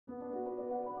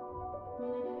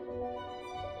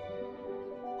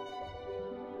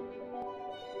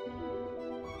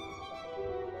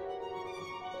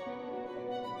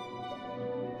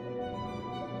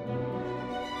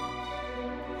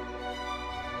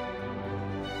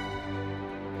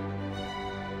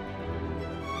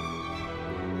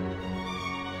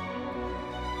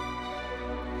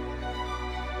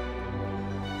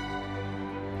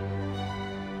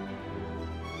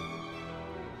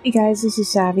Hey guys, this is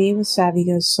Savvy with Savvy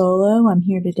Goes Solo. I'm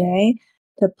here today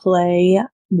to play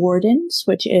Wardens,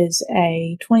 which is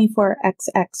a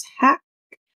 24xx hack.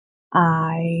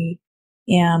 I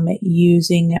am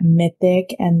using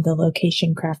Mythic and the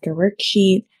Location Crafter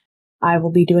worksheet. I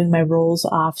will be doing my rolls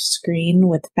off screen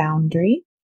with Foundry.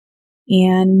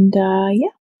 And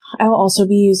yeah, I will also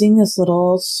be using this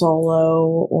little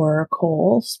solo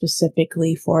oracle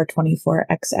specifically for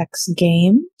 24xx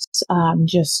games,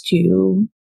 just to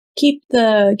keep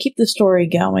the story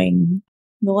going.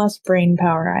 The less brain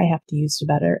power I have to use,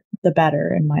 the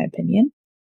better, in my opinion.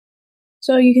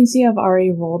 So you can see I've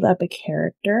already rolled up a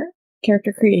character.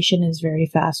 Character creation is very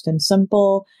fast and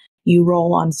simple. You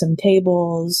roll on some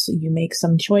tables, you make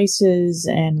some choices,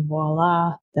 and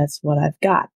voila, that's what I've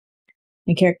got.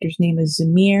 My character's name is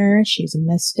Zemir. She's a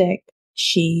mystic.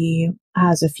 She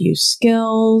has a few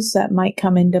skills that might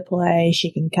come into play. She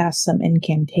can cast some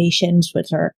incantations,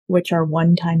 which are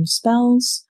one-time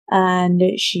spells. And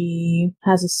she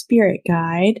has a spirit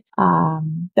guide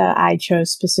that I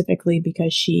chose specifically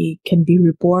because she can be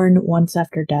reborn once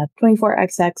after death.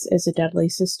 24xx is a deadly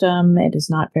system. It is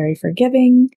not very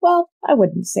forgiving. Well, I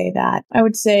wouldn't say that. I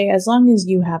would say as long as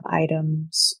you have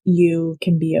items, you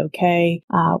can be okay.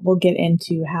 We'll get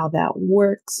into how that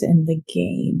works in the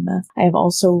game. I have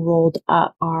also rolled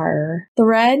up our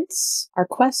threads. Our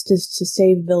quest is to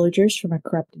save villagers from a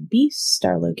corrupted beast.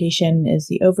 Our location is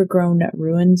the overgrown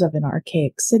ruins of an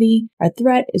archaic city. Our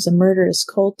threat is a murderous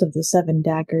cult of the Seven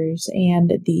Daggers,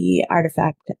 and the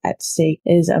artifact at stake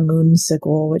is a moon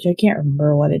sickle, which I can't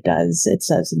remember what it does. It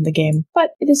says in the game,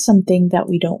 but it is something that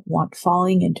we don't want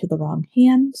falling into the wrong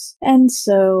hands. And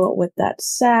so with that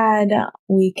said,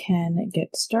 we can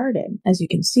get started. As you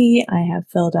can see, I have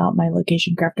filled out my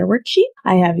location crafter worksheet.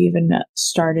 I have even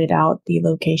started out the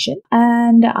location,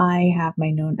 and I have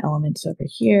my known elements over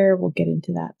here. We'll get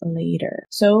into that later.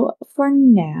 So for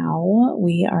now,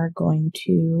 we are going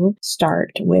to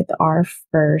start with our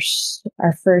first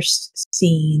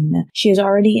scene. She is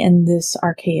already in this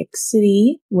archaic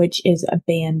city, which is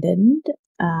abandoned.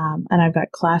 And I've got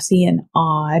classy and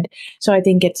odd. So I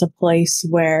think it's a place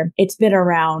where it's been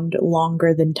around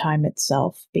longer than time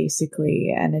itself,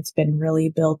 basically, and it's been really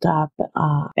built up.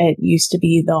 It used to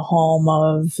be the home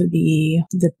of the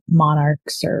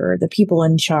monarchs or the people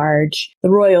in charge,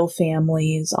 the royal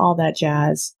families, all that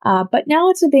jazz. But now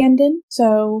it's abandoned,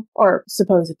 or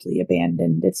supposedly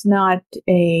abandoned. It's not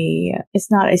a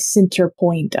center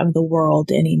point of the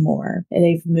world anymore.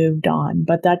 They've moved on,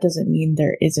 but that doesn't mean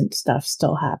there isn't stuff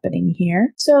still happening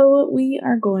here. So we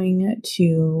are going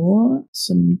to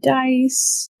some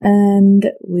dice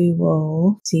and we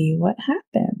will see what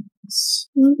happens.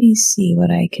 Let me see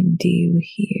what I can do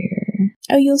here.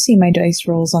 Oh, you'll see my dice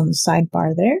rolls on the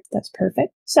sidebar there. That's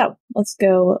perfect. So let's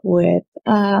go with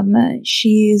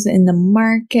she's in the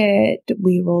market.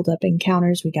 We rolled up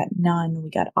encounters. We got none. We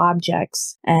got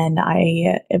objects, and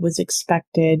it was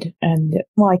expected, and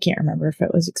well, I can't remember if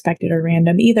it was expected or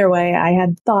random. Either way, I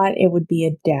had thought it would be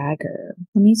a dagger.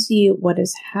 Let me see what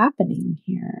is happening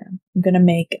here. I'm going to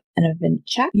make an event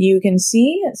check. You can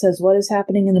see it says what is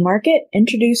happening in the market.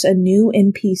 Introduce a new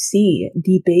NPC,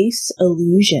 debase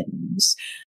illusions.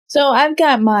 So I've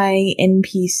got my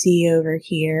NPC over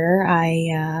here.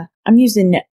 I'm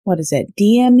using,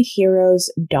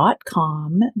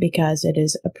 dmheroes.com because it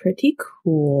is pretty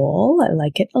cool. I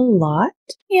like it a lot.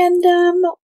 And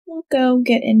we'll go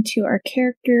get into our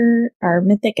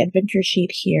mythic adventure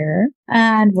sheet here,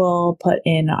 and we'll put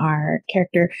in our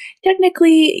character.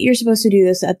 Technically, you're supposed to do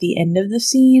this at the end of the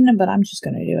scene, but I'm just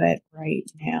going to do it right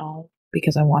now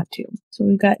because I want to. So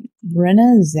we've got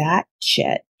Brenna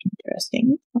Zatchit.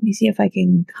 Interesting. Let me see if I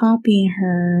can copy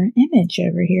her image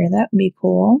over here. That would be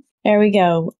cool. There we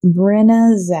go.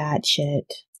 Brenna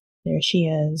Zatchit. There she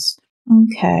is.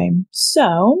 Okay,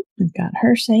 so I've got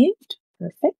her saved.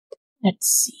 Perfect. Let's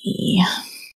see.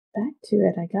 Back to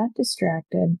it. I got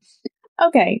distracted.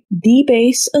 Okay,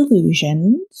 debase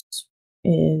illusions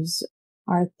is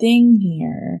our thing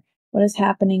here. What is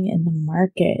happening in the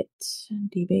market?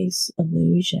 Debase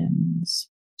illusions.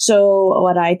 So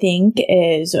what I think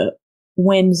is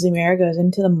when Zemir goes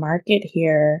into the market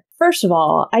here, first of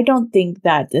all, I don't think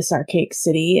that this archaic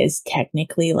city is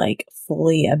technically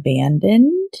fully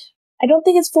abandoned. I don't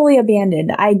think it's fully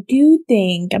abandoned. I do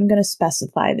think, I'm going to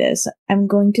specify this. I'm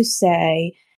going to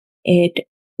say it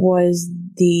was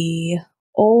the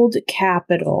old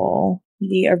capital,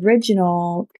 the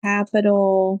original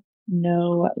capital,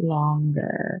 no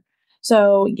longer.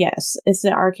 So yes, it's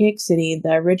the archaic city,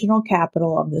 the original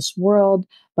capital of this world,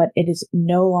 but it is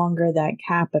no longer that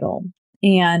capital.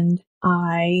 And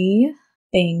I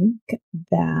think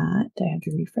that I have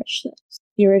to refresh this.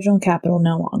 The original capital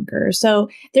no longer. So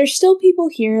there's still people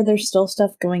here. There's still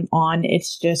stuff going on.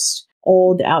 It's just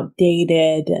old,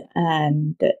 outdated,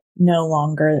 and no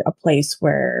longer a place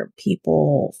where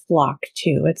people flock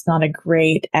to. It's not a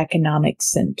great economic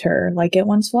center like it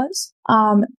once was.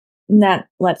 That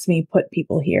lets me put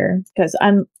people here because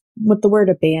I'm with the word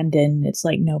abandoned. It's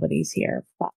like nobody's here.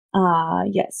 But,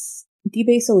 yes,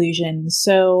 debase illusion.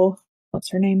 So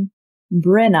what's her name?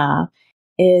 Brenna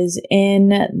is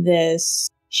in this.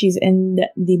 She's in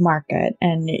the market,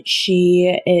 and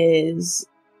she is.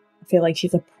 I feel like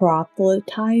she's a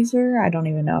proselytizer. I don't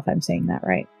even know if I'm saying that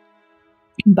right.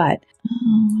 But,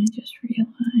 I just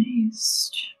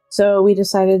realized. So we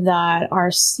decided that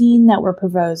our scene that we're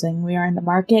proposing, we are in the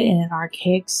market in an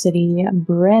archaic city.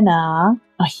 Brenna,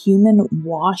 a human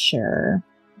washer,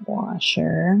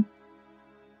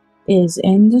 is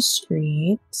in the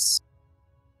streets,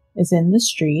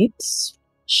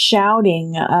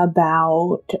 shouting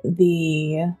about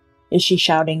the... Is she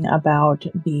shouting about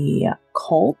the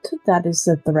cult that is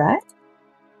the threat?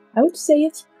 I would say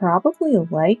it's probably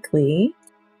likely.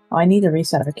 Oh, I need to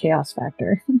reset our chaos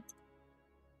factor.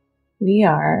 We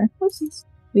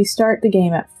start the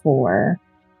game at 4.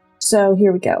 So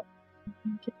here we go.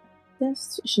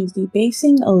 She's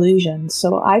debasing illusions.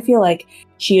 So I feel like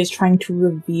she is trying to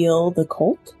reveal the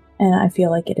cult. And I feel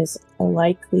like it is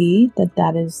likely that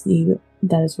that is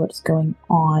what's going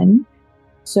on.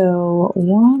 So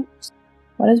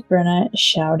what is Brenna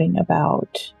shouting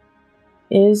about?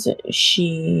 Is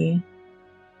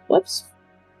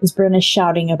Brenna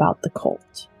shouting about the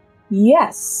cult?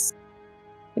 Yes.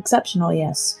 Exceptional,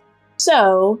 yes.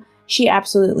 So she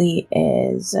absolutely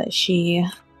is. She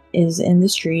is in the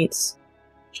streets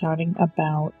shouting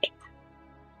about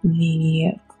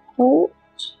the cult.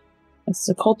 It's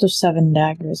the cult of Seven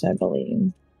Daggers, I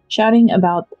believe. Shouting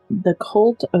about the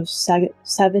cult of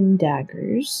Seven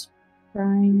Daggers.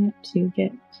 Trying to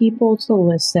get people to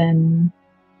listen.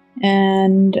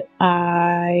 And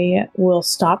I will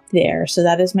stop there. So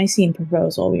that is my scene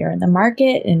proposal. We are in the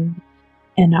market in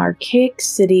an archaic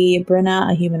city. Brenna,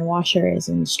 a human washer, is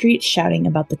in the streets shouting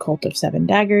about the cult of Seven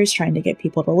Daggers, trying to get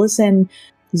people to listen.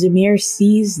 Zemir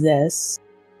sees this,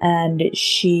 and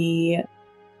she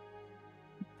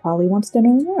probably wants to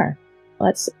know more.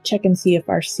 Let's check and see if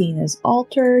our scene is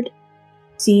altered.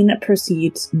 Scene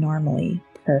proceeds normally.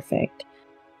 Perfect.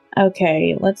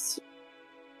 Okay, let's...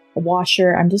 A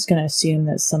washer. I'm just going to assume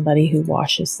that somebody who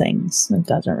washes things. It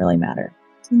doesn't really matter.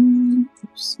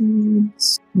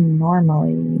 Proceeds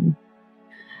normally.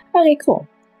 Okay, cool.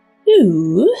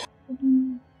 Ooh.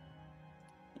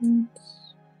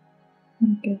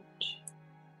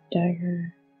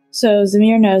 Dagger. So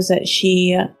Zemir knows that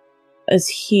she is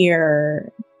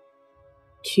here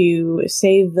to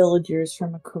save villagers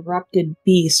from a corrupted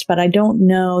beast, but I don't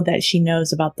know that she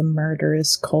knows about the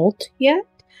murderous cult yet.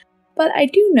 But I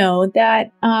do know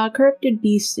that corrupted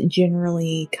beasts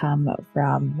generally come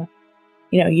from,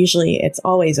 usually it's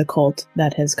always a cult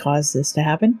that has caused this to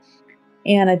happen.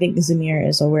 And I think Zemir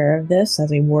is aware of this.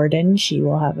 As a warden, she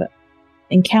will have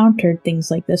encountered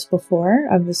things like this before,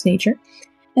 of this nature.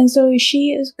 And so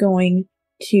she is going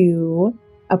to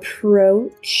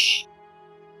approach...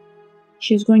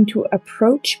 She's going to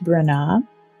approach Brenna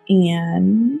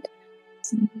and... Let's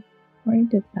see, where I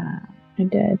did that? I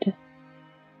did...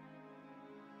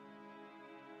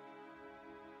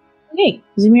 Okay,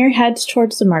 Zemir heads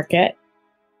towards the market.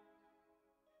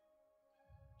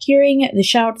 Hearing the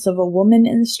shouts of a woman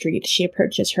in the street, she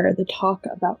approaches her. The talk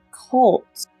about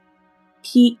cults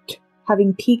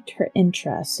having piqued her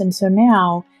interest. And so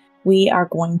now we are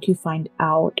going to find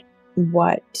out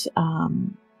what...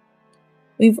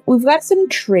 We've got some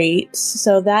traits,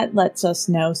 so that lets us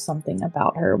know something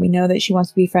about her. We know that she wants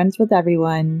to be friends with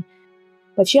everyone.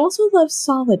 But she also loves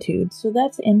solitude, so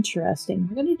that's interesting.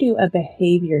 We're going to do a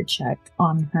behavior check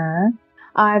on her.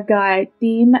 I've got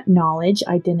theme, knowledge,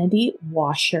 identity,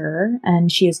 washer,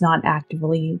 and she is not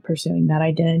actively pursuing that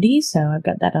identity, so I've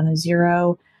got that on a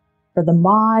 0. For the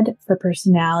mod, for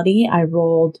personality, I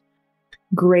rolled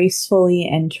gracefully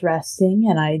interesting,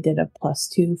 and I did a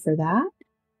 +2 for that.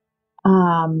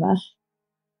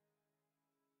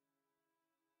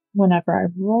 Whenever I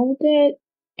rolled it,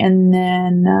 and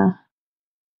then...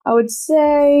 I would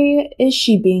say, is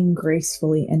she being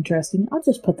gracefully interesting? I'll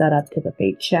just put that up to the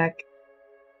fate check.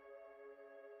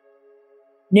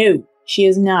 No, she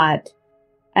is not.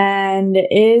 And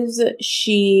is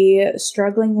she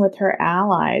struggling with her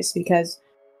allies? Because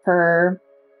her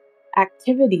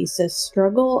activity says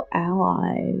struggle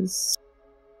allies.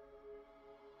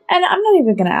 And I'm not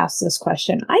even going to ask this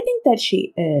question. I think that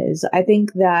she is. I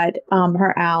think that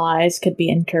her allies could be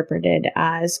interpreted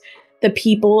as the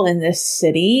people in this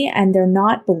city, and they're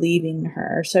not believing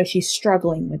her, so she's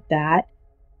struggling with that.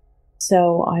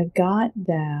 So I've got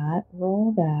that,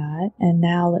 roll that, and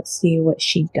now let's see what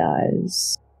she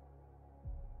does.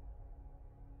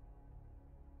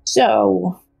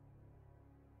 So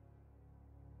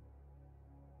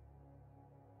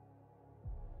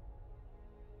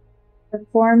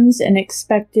performs an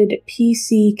expected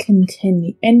NPC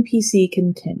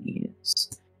continues.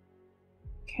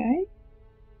 Okay.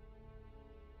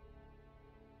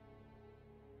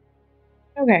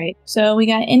 Okay, so we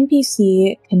got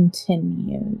NPC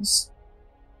continues.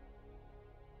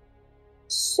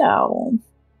 So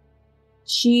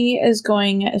she is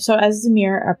going, so as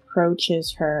Zemir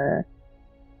approaches her,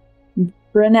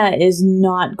 Brenna is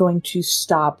not going to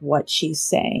stop what she's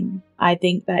saying. I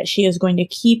think that she is going to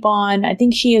keep on. I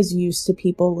think she is used to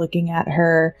people looking at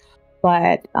her,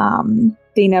 but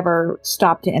they never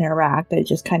stop to interact. They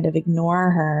just kind of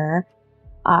ignore her.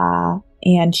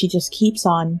 And she just keeps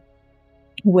on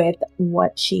with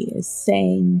what she is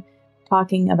saying,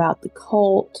 talking about the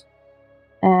cult.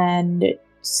 And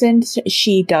since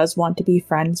she does want to be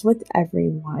friends with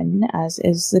everyone, as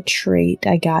is the trait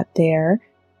I got there,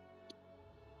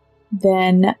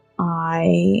 then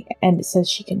and it says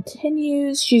she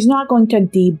continues. She's not going to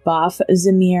debuff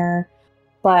Zemir,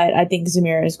 but I think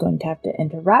Zemir is going to have to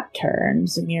interrupt her. And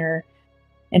Zemir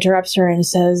interrupts her and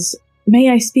says,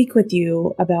 "May I speak with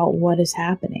you about what is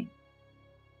happening?"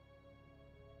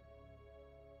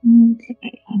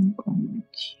 Okay, I'm going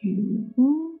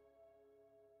to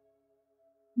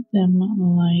them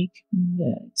like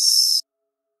this.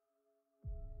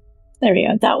 There we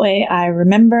go. That way I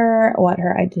remember what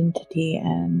her identity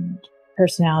and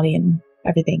personality and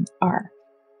everything are.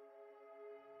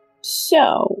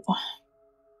 So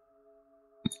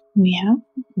we have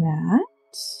that.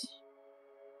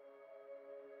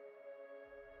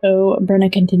 So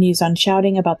Brenna continues on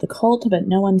shouting about the cult, but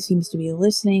no one seems to be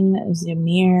listening.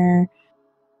 Zemir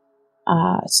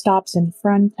stops in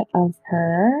front of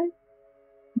her,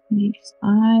 makes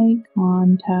eye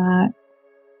contact,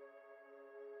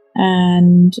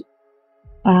 and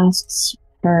asks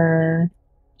her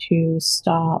to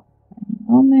stop for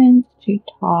a moment to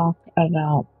talk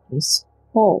about this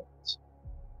cult.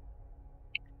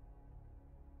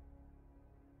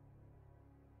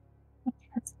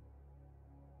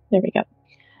 There we go.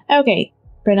 Okay,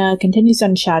 Brenna continues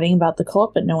on shouting about the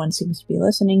cult, but no one seems to be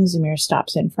listening. Zemir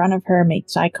stops in front of her,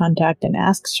 makes eye contact, and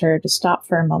asks her to stop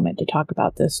for a moment to talk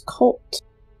about this cult.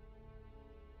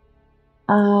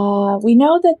 We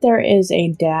know that there is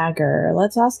a dagger.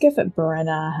 Let's ask if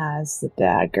Brenna has the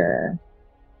dagger.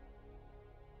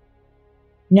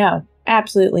 No,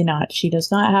 absolutely not. She does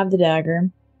not have the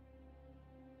dagger.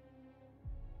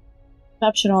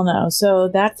 Exceptional no. So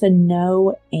that's a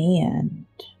no and.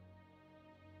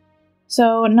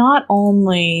 So not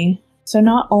only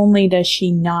does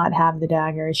she not have the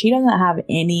dagger, she doesn't have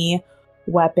any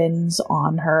weapons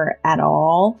on her at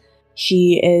all.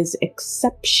 She is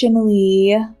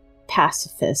exceptionally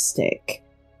pacifistic,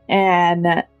 and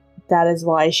that is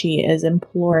why she is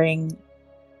imploring.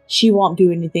 She won't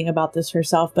do anything about this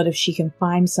herself, but if she can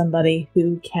find somebody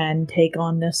who can take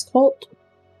on this cult,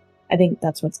 I think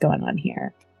that's what's going on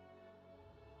here.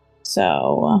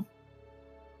 So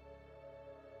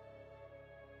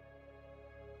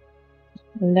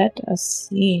let us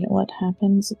see what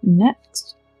happens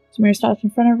next. Zemir stops in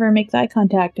front of her, makes eye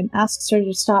contact, and asks her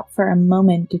to stop for a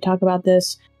moment to talk about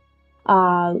this.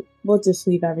 We'll just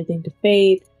leave everything to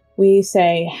fate. We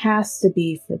say has to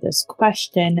be for this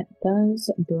question.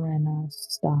 Does Brenna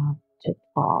stop to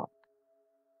talk?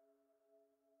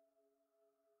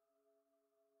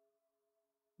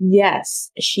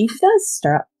 Yes, she does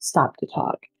stop to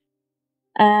talk.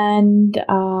 And,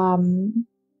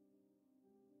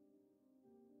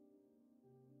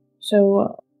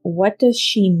 so what does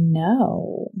she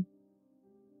know?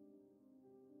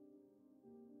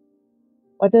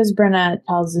 What does Brenna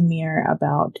tell Zemir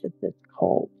about this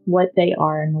cult? What they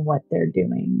are and what they're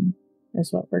doing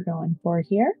is what we're going for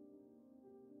here.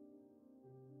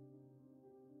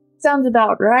 Sounds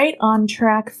about right. On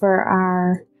track for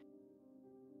our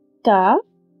stuff.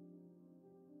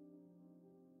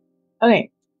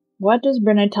 Okay. What does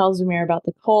Brenna tell Zemir about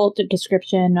the cult?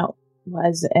 Description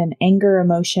was an anger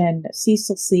emotion,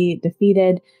 ceaselessly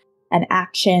defeated. An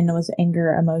action was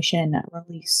anger emotion,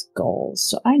 release goals.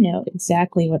 So I know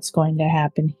exactly what's going to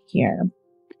happen here.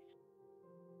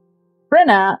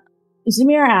 Brenna,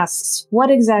 Zemir asks,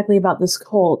 what exactly about this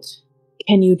cult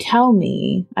can you tell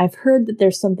me? I've heard that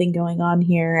there's something going on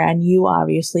here, and you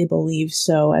obviously believe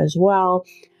so as well.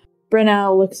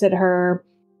 Brenna looks at her,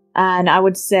 And I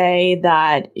would say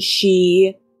that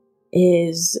she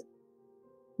is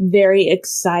very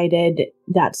excited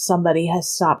that somebody has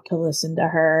stopped to listen to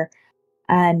her.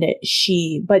 And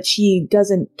but she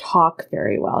doesn't talk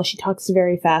very well. She talks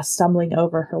very fast, stumbling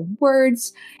over her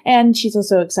words. And she's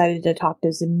also excited to talk to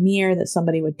Zemir, that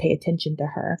somebody would pay attention to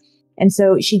her. And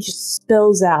so she just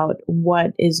spills out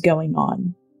what is going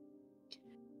on.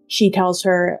 She tells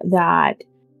her that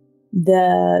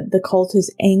the cult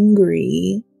is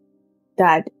angry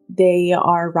that they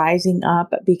are rising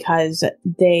up because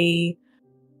they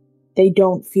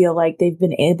don't feel like they've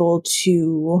been able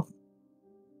to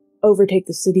overtake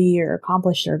the city or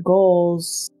accomplish their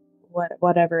goals,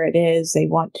 whatever it is. They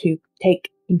want to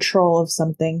take control of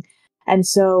something. And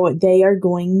so they are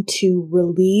going to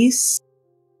release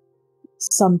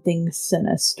something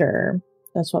sinister.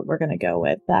 That's what we're going to go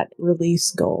with. That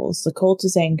release goals. The cult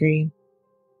is angry.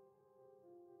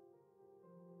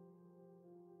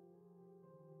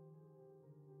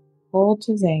 Cult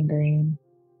is angry.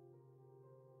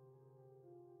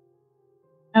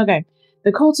 Okay.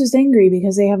 The cult is angry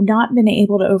because they have not been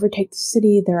able to overtake the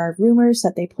city. There are rumors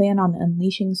that they plan on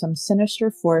unleashing some sinister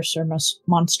force or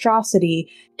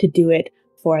monstrosity to do it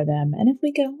for them. And if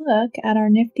we go look at our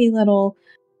nifty little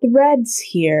threads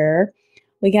here,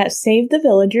 we got save the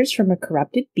villagers from a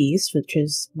corrupted beast, which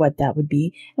is what that would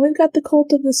be. And we've got the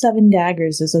cult of the Seven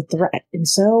Daggers as a threat. And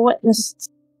so this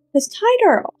tied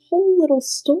our whole little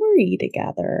story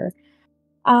together.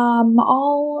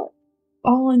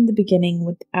 All in the beginning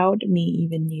without me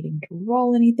even needing to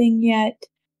roll anything yet.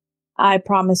 I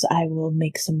promise I will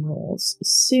make some rolls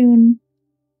soon.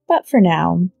 But for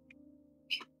now,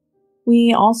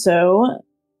 we also,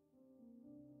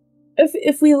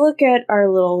 if we look at our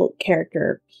little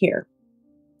character here,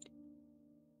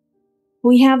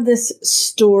 we have this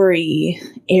story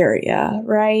area,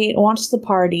 right? Wants the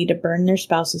party to burn their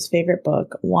spouse's favorite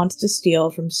book, wants to steal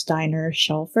from Steiner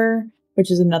Shelfer, which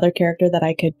is another character that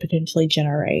I could potentially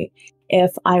generate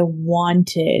if I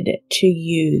wanted to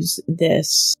use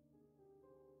this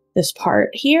part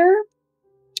here.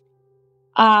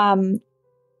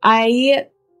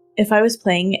 If I was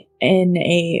playing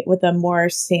with a more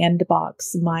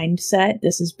sandbox mindset,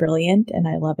 this is brilliant and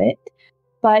I love it.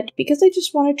 But because I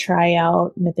just want to try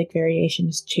out Mythic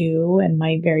Variations 2 and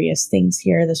my various things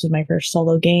here, this was my first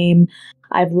solo game.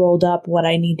 I've rolled up what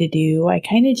I need to do. I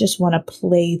kind of just want to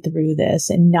play through this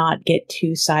and not get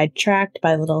too sidetracked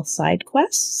by little side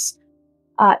quests.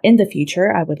 In the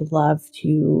future, I would love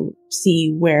to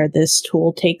see where this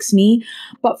tool takes me.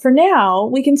 But for now,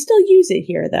 we can still use it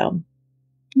here, though.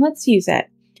 Let's use it.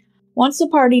 Wants the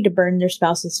party to burn their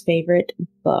spouse's favorite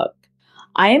book.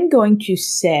 I am going to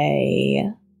say,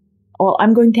 well,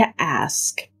 I'm going to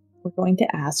ask. We're going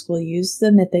to ask. We'll use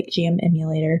the Mythic GM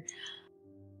emulator.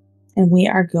 And we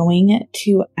are going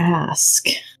to ask,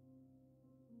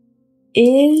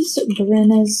 is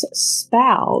Brenna's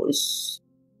spouse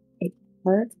a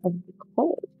part of the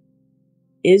cult?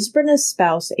 Is Brenna's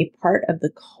spouse a part of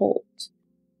the cult?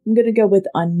 I'm going to go with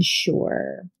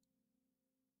unsure.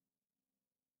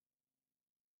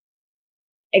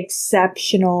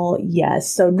 Exceptional, yes.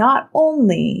 So not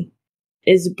only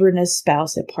is Brenna's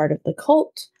spouse a part of the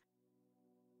cult,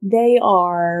 they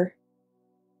are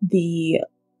the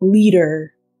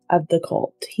leader of the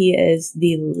cult. He is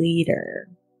the leader.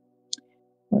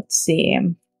 Let's see.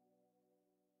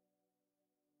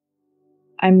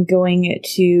 I'm going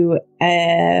to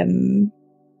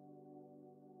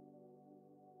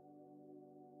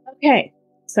okay,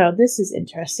 so this is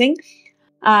interesting.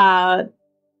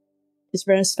 Is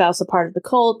Brenna's spouse a part of the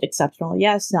cult? Exceptional,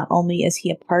 yes. Not only is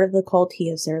he a part of the cult, he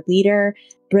is their leader.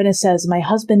 Brenna says, my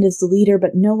husband is the leader,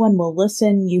 but no one will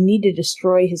listen. You need to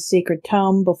destroy his sacred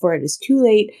tome before it is too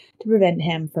late to prevent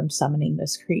him from summoning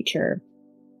this creature.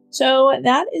 So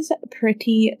that is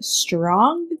pretty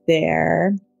strong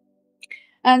there.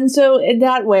 And so in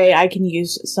that way, I can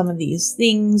use some of these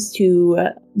things to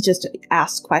just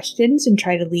ask questions and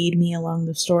try to lead me along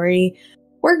the story.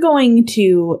 We're going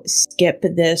to skip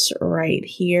this right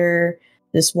here.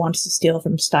 This wants to steal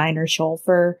from Steiner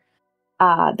Schulfer.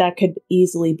 That could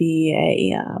easily be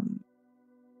a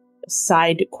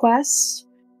side quest.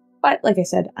 But like I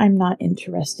said, I'm not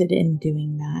interested in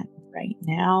doing that right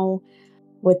now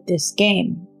with this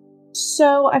game.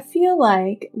 So I feel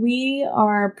like we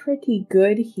are pretty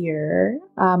good here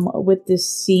with this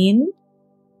scene.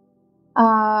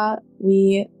 Let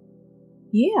me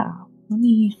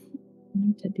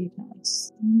to do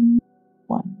this.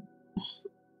 One.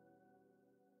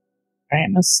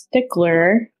 I'm a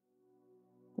stickler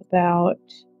about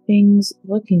things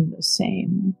looking the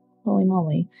same. Holy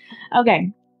moly.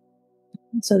 Okay.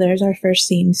 So there's our first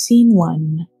scene. Scene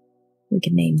 1. We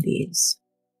can name these.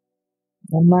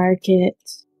 We'll mark it.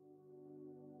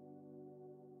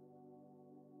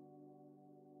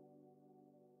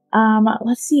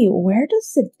 Let's see, where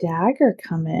does the dagger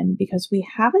come in? Because we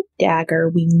have a dagger.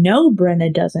 We know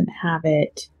Brenna doesn't have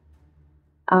it.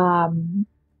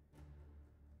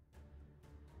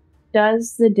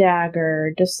 Does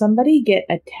somebody get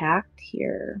attacked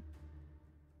here?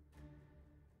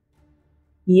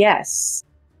 Yes.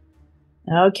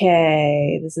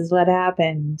 Okay, this is what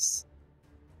happens.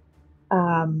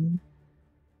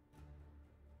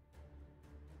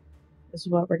 This is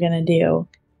what we're gonna do.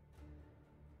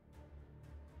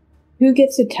 Who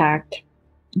gets attacked?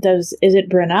 Is it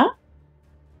Brenna?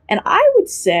 And I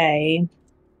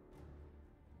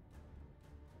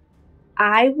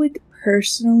would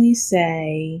personally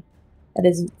say that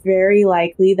it's very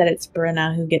likely that it's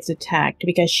Brenna who gets attacked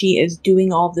because she is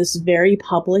doing all this very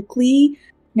publicly.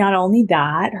 Not only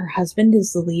that, her husband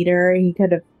is the leader. He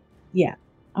could have, yeah,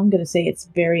 I'm going to say it's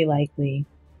very likely.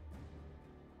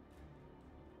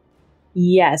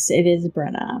 Yes, it is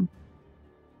Brenna.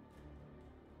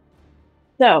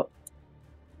 So,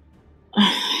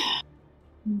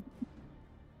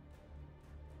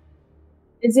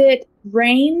 is it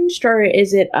ranged or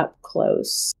is it up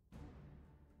close?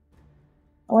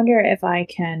 I wonder if I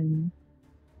can...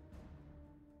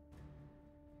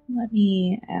 Let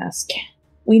me ask.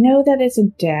 We know that it's a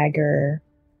dagger,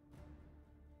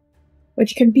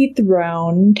 which can be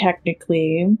thrown,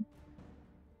 technically.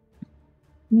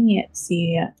 Let me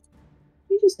see. Let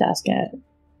me just ask it.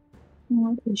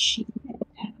 What is she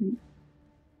having?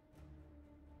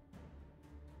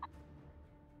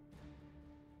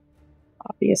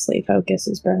 Obviously, focus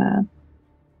is Brenna.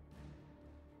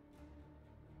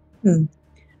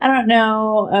 I don't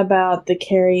know about the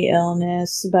Carrie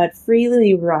illness, but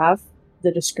freely rough,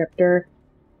 the descriptor,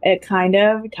 it kind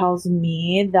of tells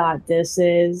me that this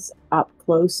is up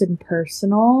close and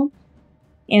personal.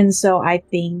 And so I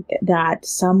think that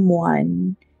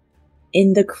someone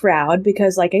in the crowd,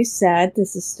 because like I said,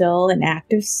 this is still an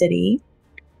active city,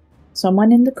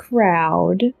 someone in the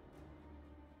crowd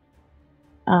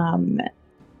kind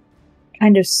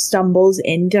of stumbles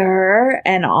into her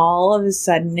and all of a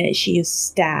sudden she is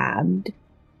stabbed.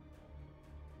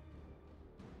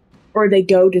 Or they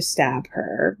go to stab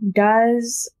her.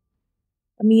 Let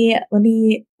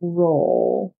me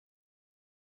roll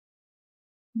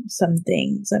some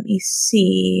things. Let me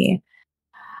see.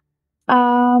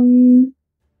 I'll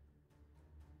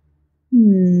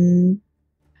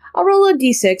roll a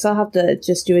d6. I'll have to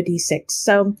just do a d6.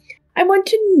 So I want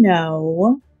to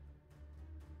know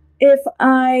if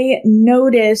I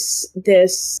notice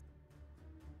this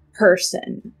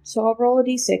person. So I'll roll a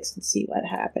d6 and see what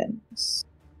happens.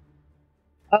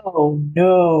 Oh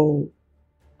no.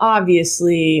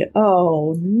 Obviously.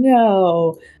 Oh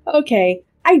no. Okay.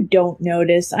 I don't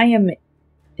notice. I am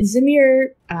Zemir.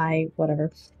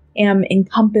 Am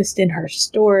encompassed in her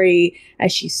story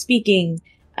as she's speaking.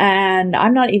 And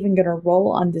I'm not even going to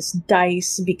roll on this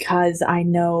dice because I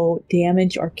know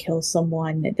damage or kill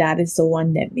someone. That is the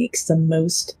one that makes the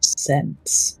most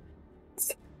sense.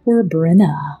 Poor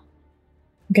Brenna.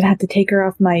 I'm going to have to take her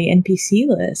off my NPC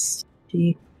list.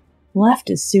 She left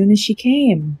as soon as she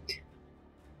came.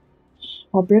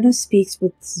 While Brenna speaks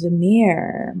with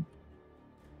Zemir.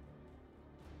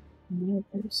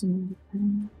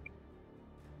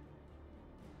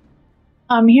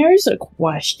 Here's a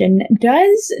question.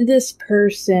 Does this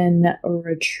person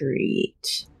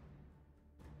retreat?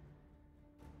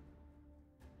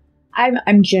 I'm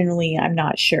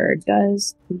not sure.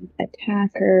 Does the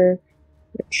attacker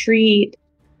retreat?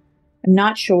 I'm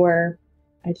not sure.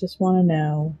 I just want to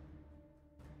know.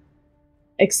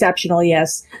 Exceptional,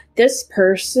 yes. This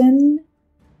person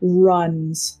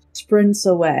sprints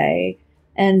away,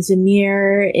 and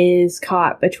Zemir is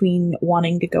caught between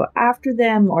wanting to go after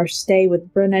them or stay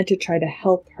with Brenna to try to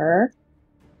help her.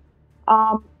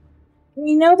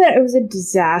 We know that it was a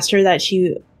disaster that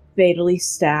she fatally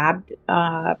stabbed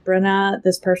Brenna.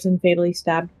 This person fatally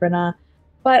stabbed Brenna.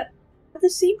 But at the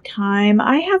same time,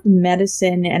 I have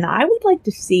medicine, and I would like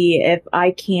to see if I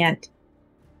can't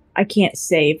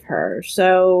save her.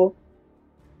 So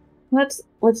let's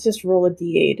just roll a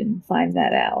d8 and find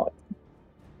that out.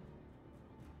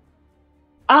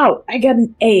 Oh, I got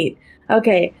an 8.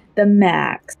 Okay, the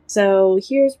max. So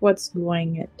here's what's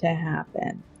going to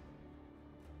happen.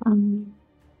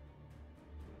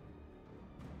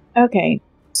 Okay,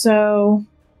 so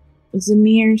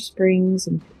Zemir springs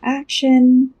into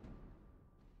action.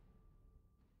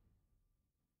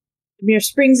 Zemir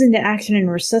springs into action and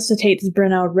resuscitates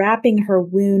Brenna, wrapping her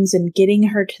wounds and getting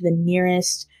her to the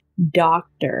nearest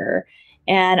doctor.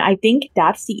 And I think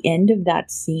that's the end of that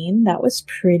scene. That was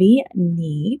pretty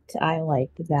neat. I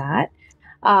liked that.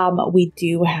 We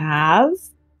do have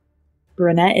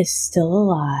Brenna is still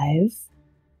alive.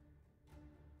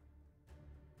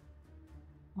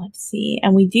 Let's see.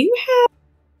 And we do have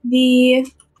the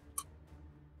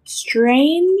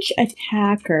strange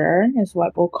attacker, is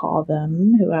what we'll call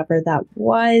them, whoever that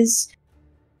was.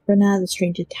 Brenna, the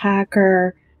strange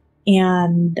attacker,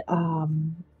 and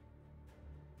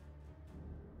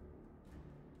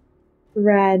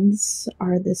threads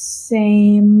are the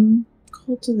same.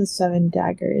 Cult of the Seven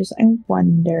Daggers. I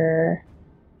wonder.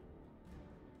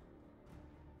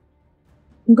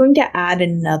 I'm going to add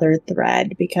another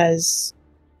thread because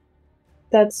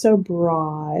that's so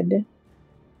broad.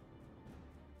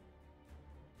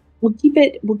 We'll keep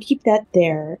that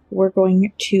there. We're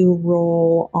going to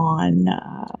roll on,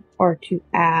 or to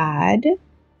add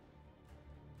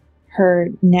her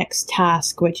next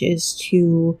task, which is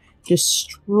to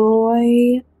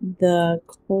destroy the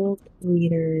cult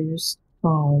leader's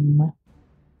home.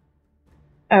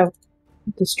 Oh,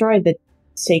 destroy the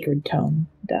sacred tome.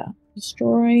 Duh.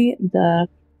 Destroy the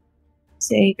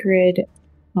sacred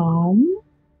home.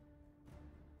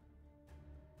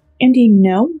 And you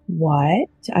know what?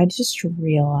 I just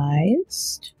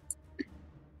realized.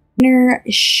 Inner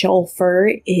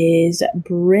Shulfer is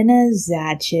Brenna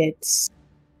Zatchet's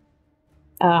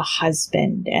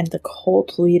husband and the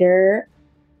cult leader.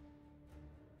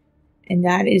 And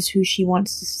that is who she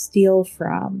wants to steal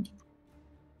from.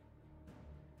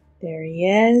 There he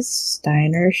is,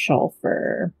 Steiner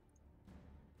Shulfer.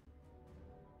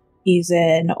 He's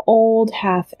an old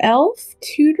half-elf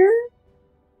tutor.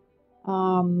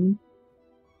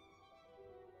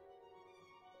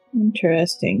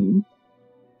 Interesting.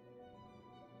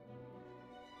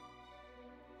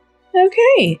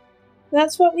 Okay,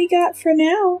 that's what we got for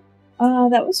now.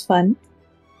 That was fun.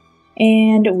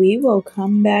 And we will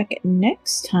come back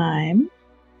next time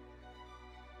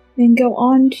and go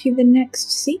on to the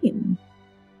next scene.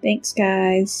 Thanks,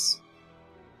 guys.